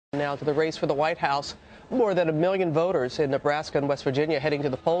Now to the race for the White House. More than 1 million voters in Nebraska and West Virginia heading to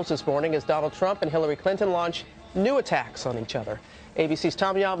the polls this morning as Donald Trump and Hillary Clinton launch new attacks on each other. ABC's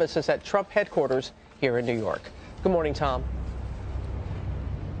Tom Llamas is at Trump headquarters here in New York. Good morning, Tom.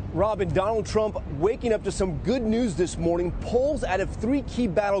 Rob, and Donald Trump waking up to some good news this morning. Polls out of 3 key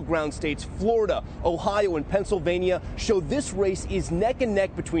battleground states, Florida, Ohio, and Pennsylvania, show this race is neck and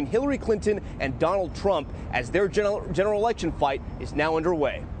neck between Hillary Clinton and Donald Trump as their general election fight is now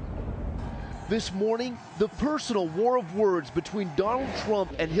underway. This morning, the personal war of words between Donald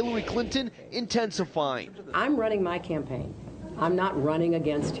Trump and Hillary Clinton intensifying. I'm running my campaign. I'm not running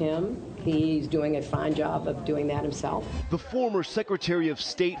against him. He's doing a fine job of doing that himself. The former Secretary of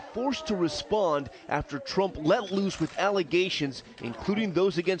State forced to respond after Trump let loose with allegations, including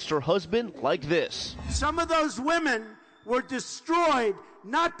those against her husband, like this. Some of those women were destroyed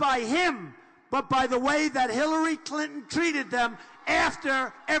not by him, but by the way that Hillary Clinton treated them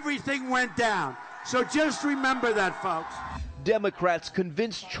after everything went down. So just remember that, folks. Democrats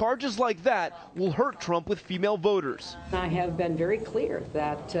convinced charges like that will hurt Trump with female voters. I have been very clear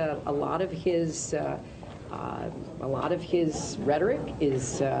that a lot of his rhetoric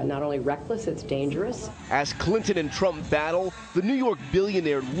is not only reckless, it's dangerous. As Clinton and Trump battle, the New York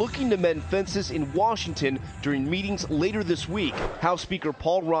billionaire looking to mend fences in Washington during meetings later this week. House Speaker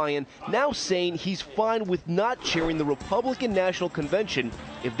Paul Ryan now saying he's fine with not chairing the Republican National Convention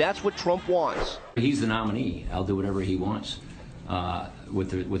if that's what Trump wants. He's the nominee. I'll do whatever he wants.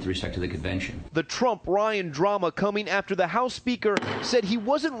 With respect to the convention. The Trump-Ryan drama coming after the House Speaker said he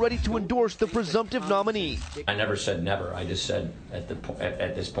wasn't ready to endorse the presumptive nominee. I never said never. I just said at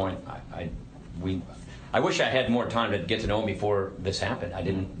this point, I wish I had more time to get to know him before this happened. I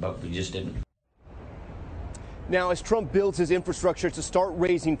didn't, but we just didn't. Now, as Trump builds his infrastructure to start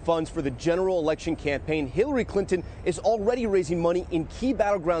raising funds for the general election campaign, Hillary Clinton is already raising money in key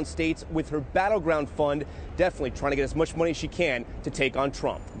battleground states with her Battleground Fund, definitely trying to get as much money as she can to take on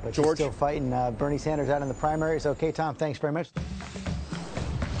Trump. But George? she's still fighting Bernie Sanders out in the primaries. Okay, Tom, thanks very much.